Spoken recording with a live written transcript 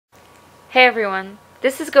Hey everyone,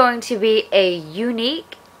 this is going to be a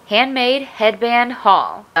Younique handmade headband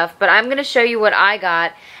haul. But I'm going to show you what I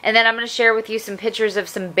got, and then I'm going to share with you some pictures of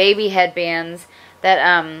some baby headbands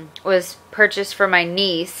that was purchased for my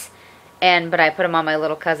niece, but I put them on my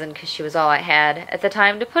little cousin because she was all I had at the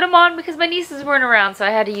time to put them on because my nieces weren't around, so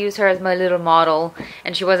I had to use her as my little model,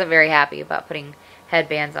 and she wasn't very happy about putting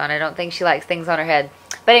headbands on. I don't think she likes things on her head.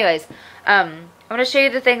 But anyways, I'm going to show you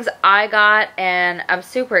the things I got, and I'm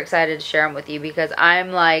super excited to share them with you because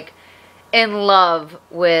I'm like in love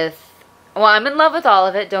with, well, I'm in love with all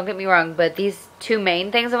of it, don't get me wrong, but these two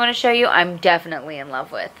main things I want to show you, I'm definitely in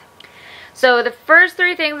love with. So the first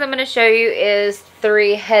three things I'm going to show you is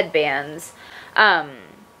 3 headbands. I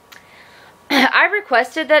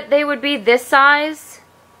requested that they would be this size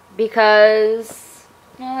because,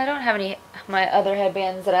 well, I don't have any my other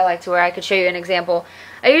headbands that I like to wear. I could show you an example.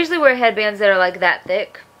 I usually wear headbands that are like that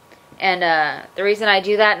thick, and the reason I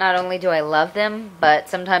do that, not only do I love them, but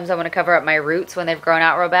sometimes I want to cover up my roots when they've grown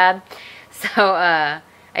out real bad. So I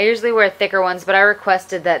usually wear thicker ones, but I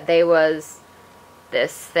requested that they was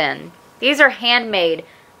this thin. These are handmade,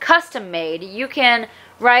 custom made. You can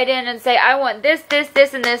write in and say, I want this, this,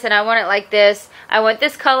 this, and this, and I want it like this. I want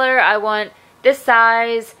this color, I want this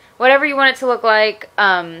size. Whatever you want it to look like,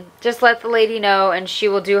 just let the lady know and she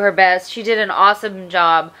will do her best. She did an awesome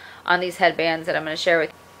job on these headbands that I'm going to share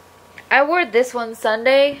with you. I wore this one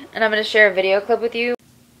Sunday, and I'm going to share a video clip with you.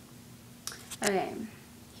 Okay,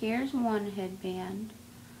 here's one headband.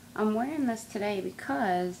 I'm wearing this today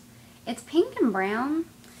because it's pink and brown.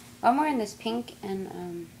 I'm wearing this pink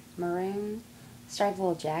and maroon striped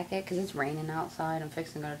little jacket because it's raining outside. I'm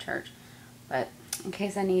fixing to go to church. But in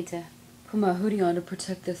case I need to put my hoodie on to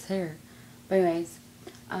protect this hair. But anyways,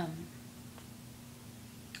 I'll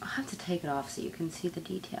have to take it off so you can see the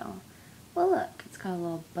detail. Well, look, it's got a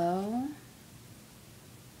little bow.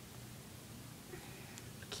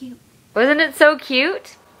 Cute. Wasn't it so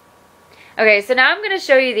cute? Okay, so now I'm going to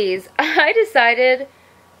show you these. I decided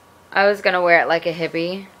I was going to wear it like a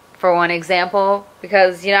hippie for one example,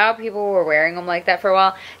 because you know how people were wearing them like that for a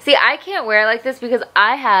while? See, I can't wear it like this because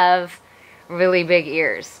I have really big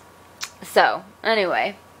ears. So,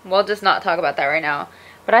 anyway, we'll just not talk about that right now.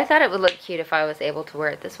 But I thought it would look cute if I was able to wear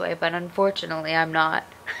it this way, but unfortunately I'm not.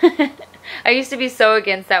 I used to be so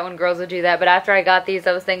against that when girls would do that, but after I got these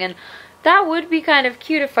I was thinking, that would be kind of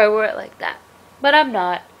cute if I wore it like that. But I'm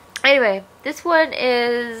not. Anyway, this one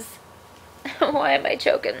is, why am I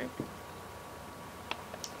choking?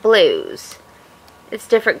 Blues. It's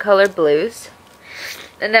different colored blues.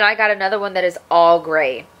 And then I got another one that is all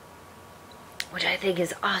gray, which I think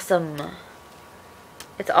is awesome.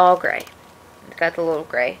 It's all gray. It's got the little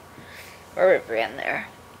gray river in there.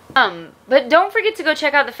 But don't forget to go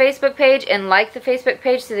check out the Facebook page and like the Facebook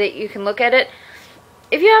page so that you can look at it.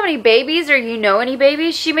 If you have any babies or you know any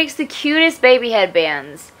babies, she makes the cutest baby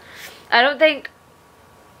headbands. I don't think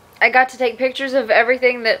I got to take pictures of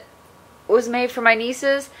everything that was made for my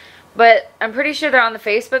nieces, but I'm pretty sure they're on the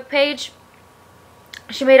Facebook page.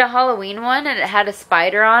 She made a Halloween one and it had a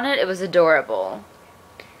spider on it. It was adorable.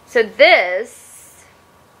 So this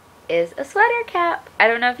is a sweater cap. I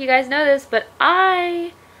don't know if you guys know this, but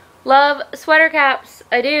I love sweater caps.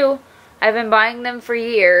 I do. I've been buying them for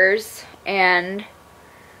years and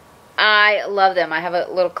I love them. I have a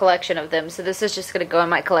little collection of them, so this is just going to go in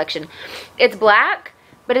my collection. It's black,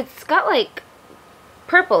 but it's got like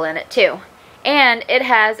purple in it too. And it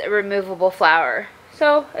has a removable flower,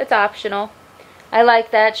 so it's optional. I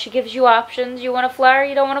like that. She gives you options. You want a flower,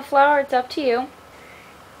 you don't want a flower, it's up to you.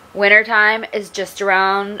 Wintertime is just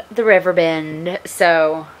around the river bend,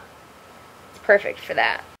 so it's perfect for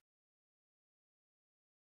that.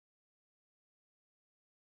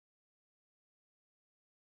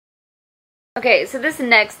 Okay, so this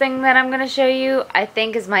next thing that I'm going to show you, I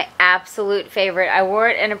think is my absolute favorite. I wore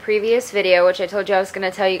it in a previous video, which I told you I was going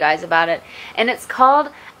to tell you guys about it. And it's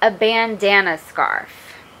called a bandana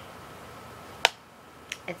scarf.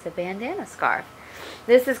 It's a bandana scarf.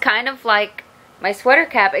 This is kind of like my sweater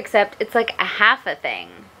cap, except it's like a half a thing.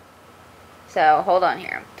 So, hold on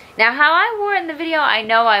here. Now, how I wore it in the video, I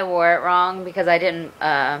know I wore it wrong because I didn't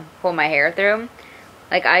pull my hair through.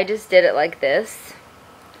 Like, I just did it like this.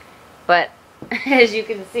 But as you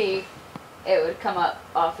can see, it would come up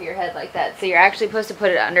off your head like that. So you're actually supposed to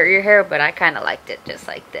put it under your hair, but I kind of liked it just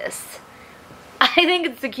like this. I think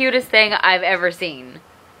it's the cutest thing I've ever seen.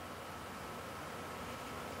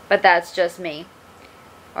 But that's just me.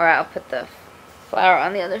 Or I'll put the flower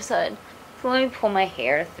on the other side. So let me pull my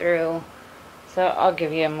hair through. So I'll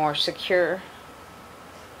give you a more secure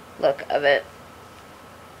look of it.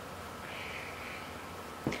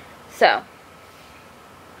 So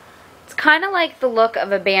It's kind of like the look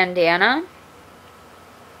of a bandana.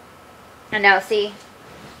 And now see,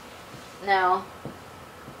 now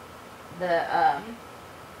the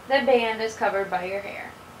band is covered by your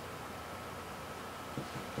hair.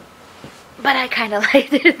 But I kind of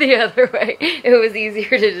liked it the other way. It was easier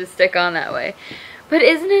to just stick on that way. But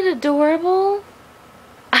isn't it adorable?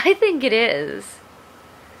 I think it is.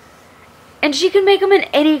 And she can make them in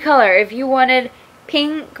any color. If you wanted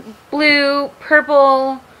pink, blue,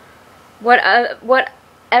 purple,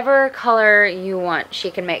 whatever color you want,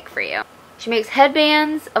 she can make for you. She makes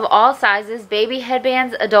headbands of all sizes, baby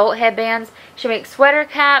headbands, adult headbands. She makes sweater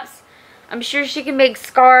caps. I'm sure she can make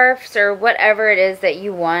scarves or whatever it is that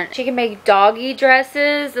you want. She can make doggy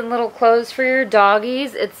dresses and little clothes for your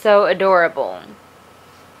doggies. It's so adorable.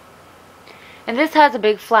 And this has a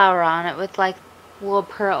big flower on it with like little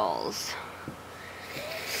pearls.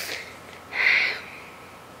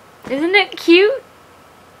 Isn't it cute?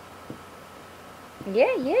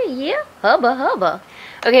 Yeah. Hubba hubba.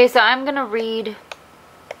 Okay, so I'm going to read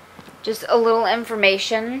just a little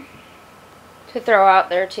information to throw out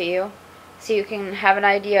there to you, so you can have an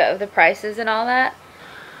idea of the prices and all that.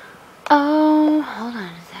 Oh, hold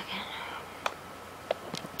on a second.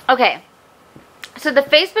 Okay, so the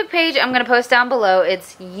Facebook page I'm going to post down below,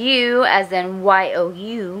 it's you, as in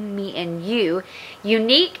Y-O-U, me and you,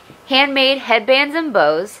 Younique handmade headbands and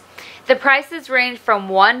bows. The prices range from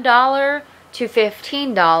 $1 to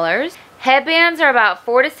 $15. Headbands are about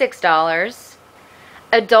 $4 to $6.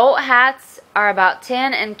 Adult hats are about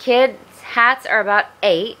 $10 and kids hats are about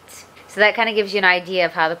 $8. So that kind of gives you an idea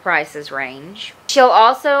of how the prices range. She'll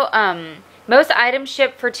also, most items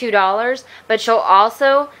ship for $2, but she'll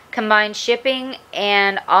also combine shipping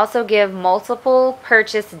and also give multiple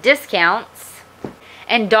purchase discounts.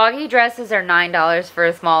 And doggy dresses are $9 for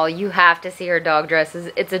a small. You have to see her dog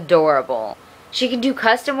dresses. It's adorable. She can do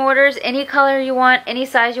custom orders, any color you want, any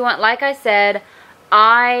size you want. Like I said,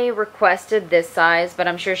 I requested this size, but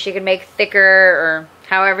I'm sure she can make thicker or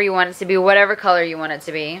however you want it to be, whatever color you want it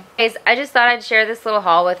to be. Guys, I just thought I'd share this little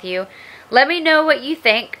haul with you. Let me know what you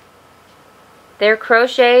think. They're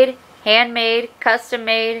crocheted, handmade, custom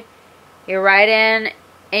made. You write in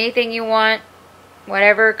anything you want,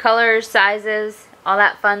 whatever colors, sizes, all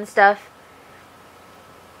that fun stuff.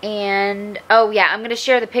 And, oh yeah, I'm going to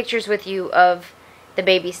share the pictures with you of the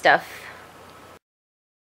baby stuff